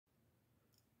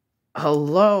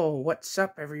Hello, what's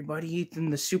up everybody? Ethan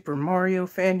the Super Mario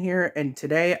fan here, and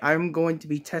today I'm going to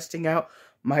be testing out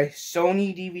my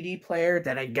Sony DVD player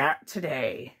that I got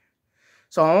today.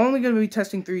 So I'm only going to be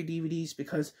testing 3 DVDs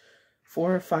because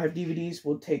 4 or 5 DVDs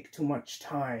will take too much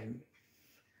time.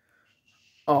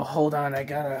 Oh, hold on, I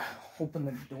gotta open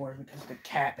the door because the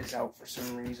cat is out for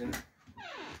some reason.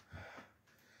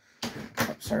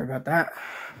 Oh, sorry about that.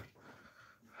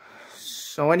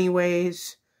 So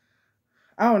anyways,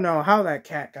 I don't know how that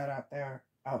cat got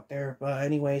out there, but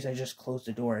anyways, I just closed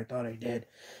the door. I thought I did.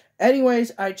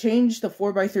 Anyways, I changed the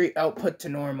 4x3 output to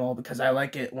normal because I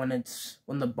like it when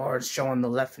the bars show on the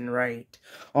left and right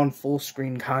on full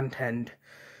screen content.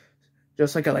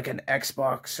 Just like an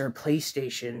Xbox or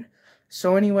PlayStation.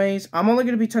 So anyways, I'm only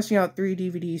going to be testing out 3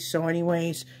 DVDs. So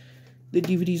anyways, the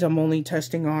DVDs I'm only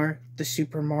testing are the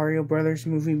Super Mario Brothers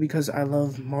movie because I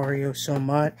love Mario so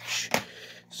much.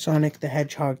 Sonic the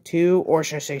Hedgehog 2, or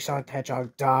should I say Sonic the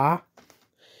Hedgehog Da,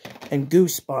 and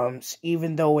Goosebumps.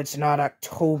 Even though it's not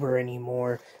October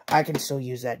anymore, I can still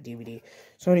use that DVD.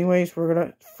 So anyways, we're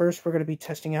gonna be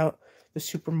testing out the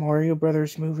Super Mario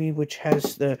Brothers movie, which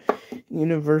has the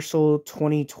Universal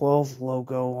 2012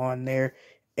 logo on there,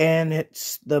 and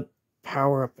it's the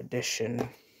Power Up Edition.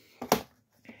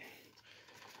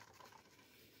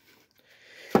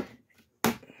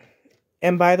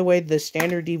 And by the way, the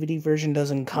standard DVD version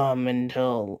doesn't come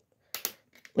until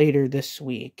later this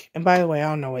week. And by the way, I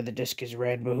don't know why the disc is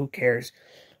red, but who cares?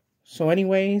 So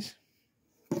anyways,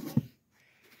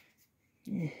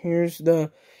 here's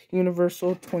the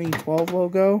Universal 2012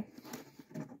 logo.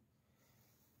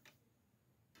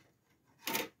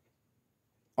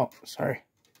 Oh, sorry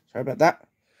about that.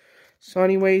 So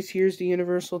anyways, here's the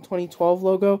Universal 2012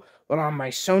 logo, but on my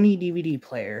Sony DVD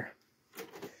player.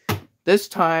 This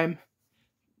time,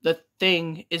 the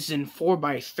thing is in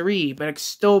 4x3, but it can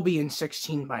still be in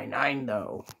 16:9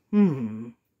 though.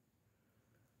 And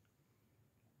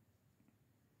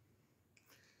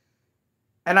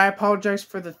I apologize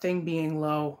for the thing being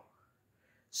low.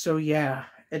 So yeah,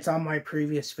 it's on my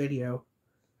previous video.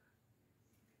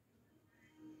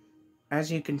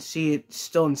 As you can see, it's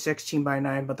still in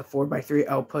 16:9, but the 4x3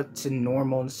 output's in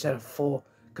normal instead of full,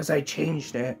 because I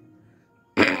changed it.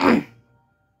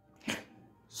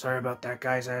 Sorry about that,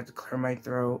 guys. I had to clear my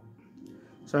throat.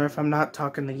 Sorry if I'm not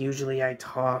talking the usually I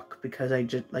talk, because I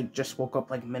just woke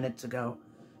up minutes ago.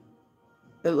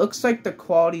 It looks like the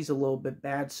quality's a little bit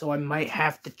bad, so I might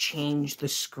have to change the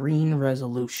screen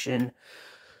resolution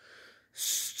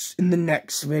in the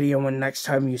next video when next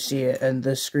time you see it, and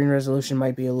the screen resolution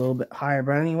might be a little bit higher.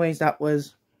 But anyways, that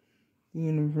was the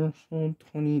Universal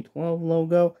 2012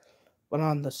 logo, but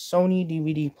on the Sony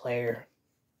DVD player.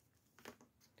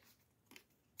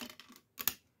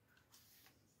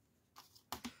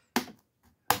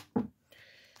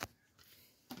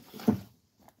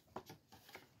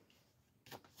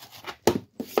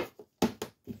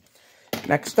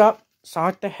 Next up,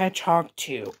 Sonic the Hedgehog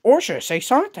 2. Or should I say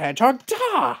Sonic the Hedgehog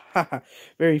Da?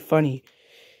 Very funny.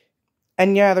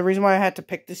 And yeah, the reason why I had to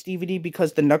pick this DVD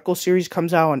because the Knuckles series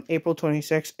comes out on April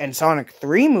 26th and Sonic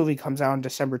 3 movie comes out on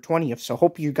December 20th. So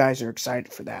hope you guys are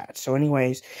excited for that. So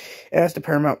anyways, it has the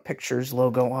Paramount Pictures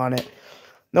logo on it.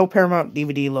 No Paramount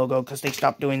DVD logo because they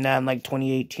stopped doing that in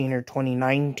 2018 or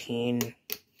 2019.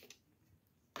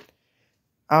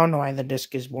 I don't know why the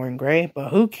disc is born gray, but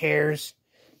who cares?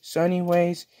 So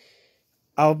anyways,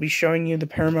 I'll be showing you the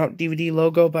Paramount DVD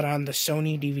logo, but on the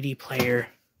Sony DVD player.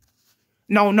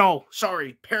 No,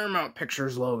 sorry, Paramount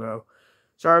Pictures logo.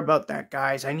 Sorry about that,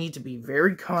 guys. I need to be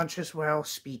very conscious while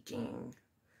speaking.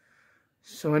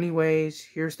 So anyways,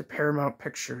 here's the Paramount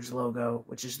Pictures logo,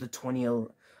 which is the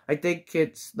I think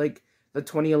it's the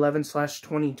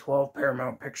 2011/2012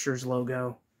 Paramount Pictures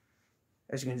logo,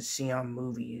 as you can see on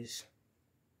movies.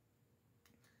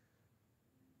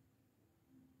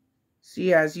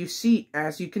 See, as you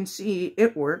can see,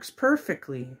 it works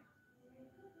perfectly.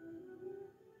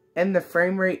 And the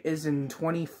frame rate is in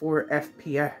 24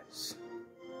 FPS.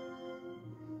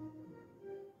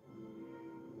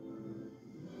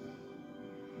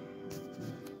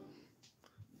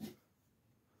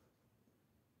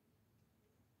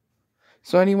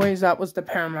 So anyways, that was the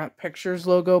Paramount Pictures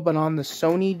logo, but on the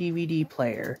Sony DVD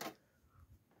player.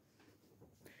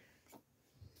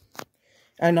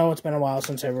 I know it's been a while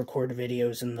since I recorded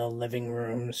videos in the living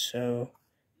room, so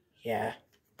yeah.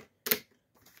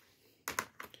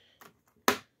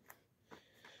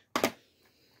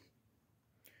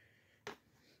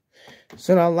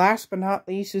 So now last but not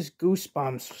least is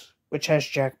Goosebumps, which has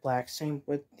Jack Black. Same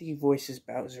with the voices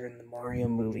Bowser in the Mario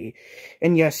movie.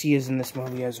 And yes, he is in this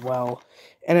movie as well.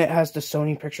 And it has the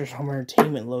Sony Pictures Home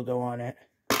Entertainment logo on it.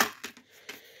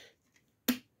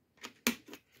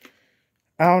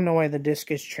 I don't know why the disc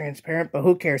is transparent, but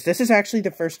who cares? This is actually the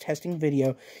first testing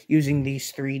video using these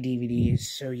 3 DVDs,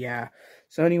 so yeah.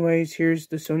 So anyways, here's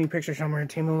the Sony Pictures Home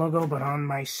Entertainment logo, but on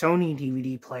my Sony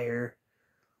DVD player.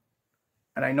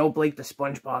 And I know Blake the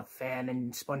SpongeBob fan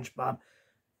and SpongeBob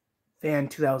fan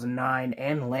 2009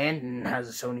 and Landon has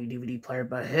a Sony DVD player,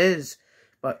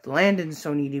 but Landon's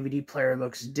Sony DVD player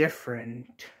looks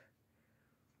different.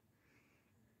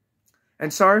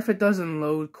 And sorry if it doesn't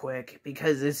load quick,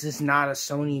 because this is not a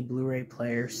Sony Blu-ray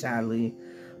player, sadly.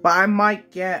 But I might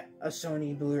get a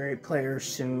Sony Blu-ray player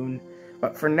soon.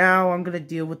 But for now, I'm going to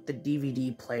deal with the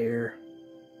DVD player.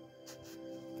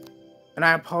 And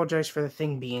I apologize for the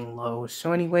thing being low.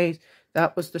 So anyways,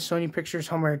 that was the Sony Pictures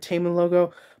Home Entertainment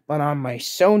logo, but on my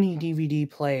Sony DVD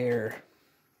player.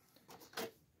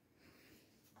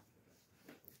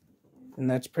 And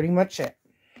that's pretty much it.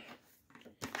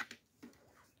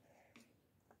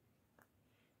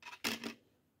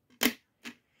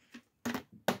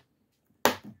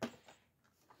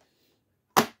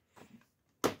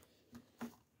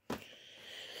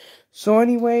 So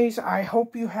anyways, I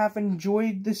hope you have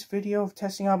enjoyed this video of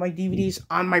testing out my DVDs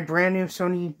on my brand new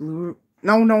Sony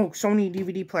Sony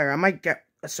DVD player. I might get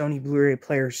a Sony Blu-ray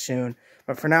player soon,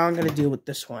 but for now I'm going to deal with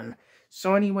this one.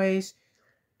 So anyways,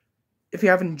 if you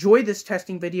have enjoyed this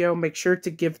testing video, make sure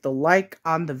to give the like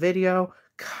on the video,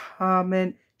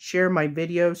 comment, share my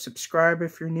video, subscribe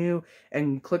if you're new,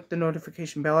 and click the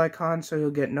notification bell icon so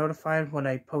you'll get notified when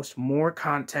I post more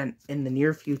content in the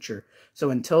near future.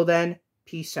 So until then,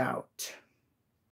 peace out.